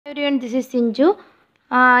everyone, this is Sinju.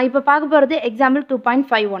 இப்போ பார்க்க போகிறது எக்ஸாம்பிள்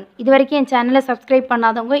 2.51. இது வரைக்கும் என் சேனலை சப்ஸ்கிரைப்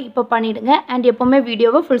பண்ணாதவங்க இப்போ பண்ணிவிடுங்க அண்ட் எப்போவுமே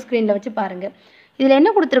வீடியோவை ஃபுல் ஸ்க்ரீனில் வச்சு பாருங்கள். இதில்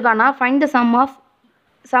என்ன கொடுத்துருக்கான்னா find the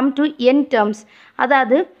some to N terms,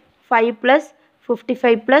 அதாவது 5 +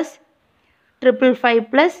 55 +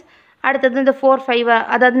 555 அடுத்தது இந்த 4 5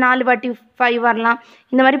 அதாவது 4 வாட்டி 5 வரலாம்,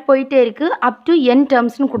 இந்த மாதிரி போயிட்டே இருக்குது. அப் டு என்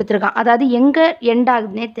டேர்ம்ஸ்னு கொடுத்துருக்கான். அதாவது எங்கே எண்ட்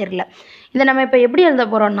ஆகுதுன்னே தெரில. இதை நம்ம இப்போ எப்படி எழுத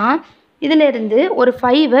போகிறோன்னா, இதிலேருந்து ஒரு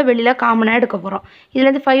 5 வெளியில் காமனாக எடுக்க போகிறோம்.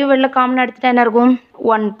 இதுலேருந்து 5 வெளியில் காமனாக எடுத்துகிட்டா என்ன இருக்கும்?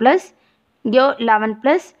 1 + இங்கே 11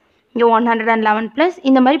 + இங்கே 111 +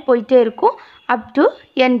 இந்த மாதிரி போயிட்டே இருக்கும் அப் டு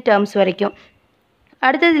என் டேர்ம்ஸ் வரைக்கும்.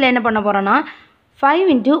 அடுத்தது இதில் என்ன பண்ண போகிறோன்னா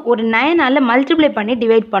 5 × ஒரு 9 மல்டிப்ளை பண்ணி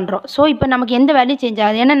டிவைட் பண்ணுறோம். ஸோ இப்போ நமக்கு எந்த வேல்யூ சேஞ்ச்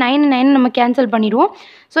ஆகுது? ஏன்னா 9 நம்ம கேன்சல் பண்ணிடுவோம்.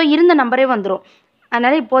 ஸோ இருந்த நம்பரே வந்துடும்.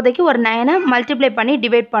 அதனால் இப்போதைக்கு ஒரு 9 மல்டிப்ளை பண்ணி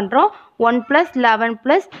டிவைட் பண்ணுறோம். 1 + 11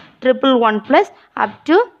 + 111 + அப்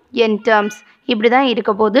டு என் டேர்ம்ஸ் இப்படி தான்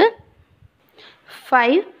இருக்க போது.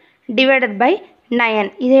 5 ÷ 9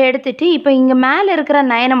 இதை எடுத்துகிட்டு இப்போ இங்கே மேலே இருக்கிற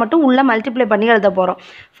 9 மட்டும் உள்ளே மல்டிப்ளை பண்ணி எழுத போகிறோம்.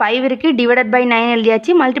 5 இருக்குது, ÷ 9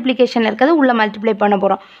 எழுதியாச்சு, மல்டிப்ளிகேஷனில் இருக்கிறத உள்ளே மல்டிப்ளை பண்ண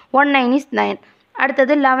போகிறோம். 1 9 is 9.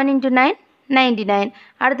 அடுத்தது 11 × 9 99.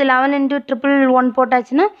 அடுத்து 11 × 111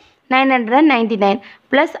 போட்டாச்சுன்னா 999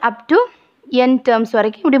 plus up to N terms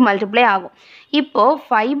வரைக்கும் இப்படி மல்டிப்ளை ஆகும். இப்போது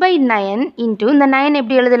 5/9 × இந்த 9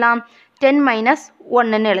 எப்படி எழுதலாம்? 10 -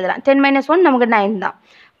 1ன்னு எழுதலாம். 10 - 1 நமக்கு 9 தான்.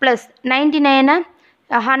 ப்ளஸ் 99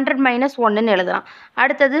 100 - 1ன்னு எழுதலாம்.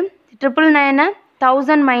 அடுத்தது 999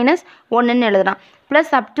 1000 - 1ன்னு எழுதலாம்.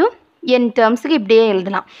 ப்ளஸ் அப் டு என் டேர்ம்ஸுக்கு இப்படியே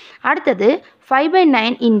எழுதலாம். அடுத்தது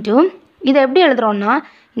 5/9 × இதை எப்படி எழுதுகிறோன்னா,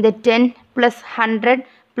 இந்த 10 + 100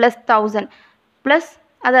 + 1000 ப்ளஸ்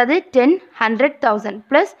அதாவது 10 100 1000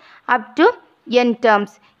 plus up to N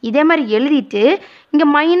terms இதே மாதிரி எழுதிட்டு இங்கே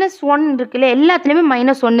 -1 இருக்குல்ல, எல்லாத்துலேயுமே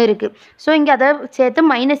 -1 இருக்குது. ஸோ இங்கே அதை சேர்த்து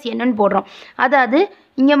 -nன்னு போடுறோம். அதாவது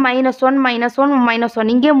இங்கே -1 -1 -1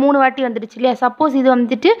 இங்கே 3 வாட்டி வந்துடுச்சு இல்லையா? சப்போஸ் இது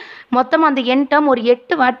வந்துட்டு மொத்தமாக அந்த என் டேர்ம் ஒரு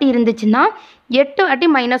 8 வாட்டி இருந்துச்சுன்னா 8 வாட்டி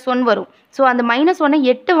 -1 வரும். ஸோ அந்த -1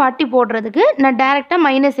 8 வாட்டி போடுறதுக்கு நான் டேரெக்டாக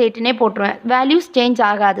 -8னே போட்டுருவேன். வேல்யூஸ் சேஞ்ச்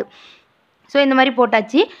ஆகாது. ஸோ இந்த மாதிரி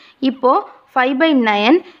போட்டாச்சு. இப்போது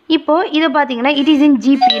 5/9 இப்போது இதை பார்த்தீங்கன்னா இட் இஸ் இன்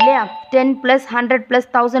ஜிபி இல்லையா? 10 + 100 +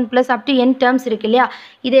 1000 + அப் டு என் டேர்ம்ஸ் இருக்கு இல்லையா?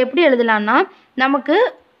 இதை எப்படி எழுதலான்னா, நமக்கு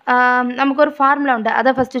ஒரு ஃபார்முலா உண்டு,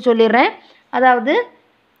 அதை ஃபஸ்ட்டு சொல்லிடுறேன். அதாவது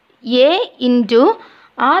a ×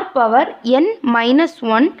 r⁻n -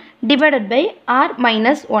 1 /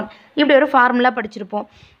 r-1 இப்படி ஒரு ஃபார்முலா படிச்சிருப்போம்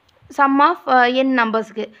சம் ஆஃப் n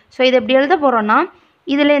நம்பர்ஸ்க்கு. ஸோ இதை எப்படி எழுத போகிறோன்னா,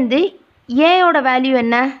 இதுலேருந்து ஏயோட வேல்யூ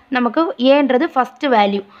என்ன? நமக்கு ஏன்றது ஃபஸ்ட்டு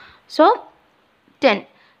வேல்யூ. ஸோ 10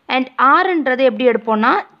 அண்ட் ஆர்ன்றது எப்படி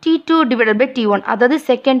எடுப்போம்னா t2 / t1 அதாவது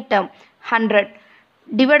second term 100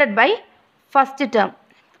 / first term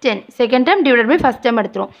 10 second term / first term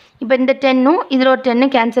எடுத்துரும். இப்போ இந்த 10ம் இதில் ஒரு 10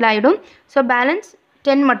 கேன்சல் ஆகிடும். ஸோ பேலன்ஸ்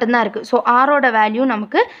 10 மட்டும்தான் இருக்குது. ஸோ ஆரோட வேல்யூ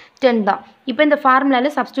நமக்கு 10 தான். இப்போ இந்த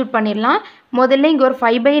ஃபார்முலாவில் சப்ஸ்டியூட் பண்ணிடலாம். முதல்ல இங்கே ஒரு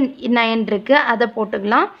 5/9 இருக்குது, அதை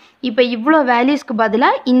போட்டுக்கலாம். இப்போ இவ்வளோ வேல்யூஸ்க்கு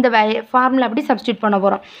பதிலாக இந்த ஃபார்முலா அப்படி சப்ஸ்டியூட் பண்ண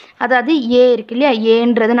போகிறோம். அதாவது ஏ இருக்கு இல்லையா?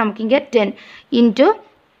 ஏன்றது நமக்கு இங்கே 10 ×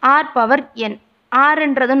 r⁻n.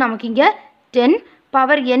 ஆர்ன்றதும் நமக்கு இங்கே 10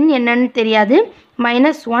 பவர் n என்னன்னு தெரியாது.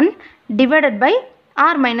 -1 /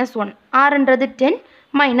 r-1. ஆர்ன்றது 10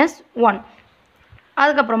 -1.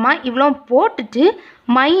 அதுக்கப்புறமா இவ்வளோ போட்டுட்டு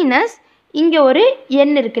மைனஸ் இங்கே ஒரு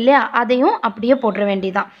எண் இருக்கு இல்லையா? அதையும் அப்படியே போட்டுற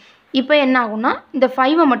வேண்டியதான். இப்போ என்ன ஆகும்னா, இந்த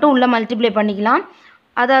 5 மட்டும் உள்ளே மல்டிப்ளை பண்ணிக்கலாம்.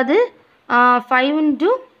 அதாவது 5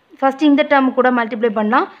 × ஃபஸ்ட்டு இந்த டேர்ம் கூட மல்டிப்ளை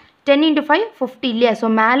பண்ணலாம். 10 × 5 50 இல்லையா? ஸோ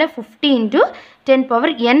மேலே 50 ×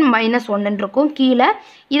 10⁻n - 1 இருக்கும். கீழே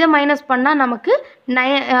இதை மைனஸ் பண்ணால் நமக்கு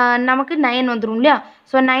 9 வந்துடும் இல்லையா?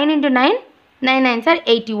 So 9 × 9 9 9s are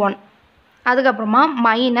 81. அதுக்கப்புறமா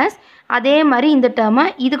மைனஸ் அதே மாதிரி இந்த டேர்மை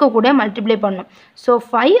இதுக்கு கூட மல்டிப்ளை பண்ணும். ஸோ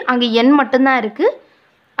 5 அங்கே n மட்டும்தான் இருக்குது.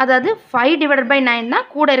 அதாவது 5 ÷ 9 தான்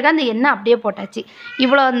கூட இருக்க, அந்த எண்ணை அப்படியே போட்டாச்சு.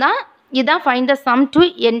 இவ்வளோ தான். இதுதான் find the some to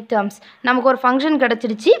N terms. நமக்கு ஒரு ஃபங்க்ஷன்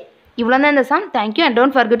கிடச்சிருச்சு. இவ்வளோ தான் இந்த some. Thank you and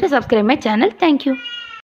don't forget to subscribe my channel. Thank you.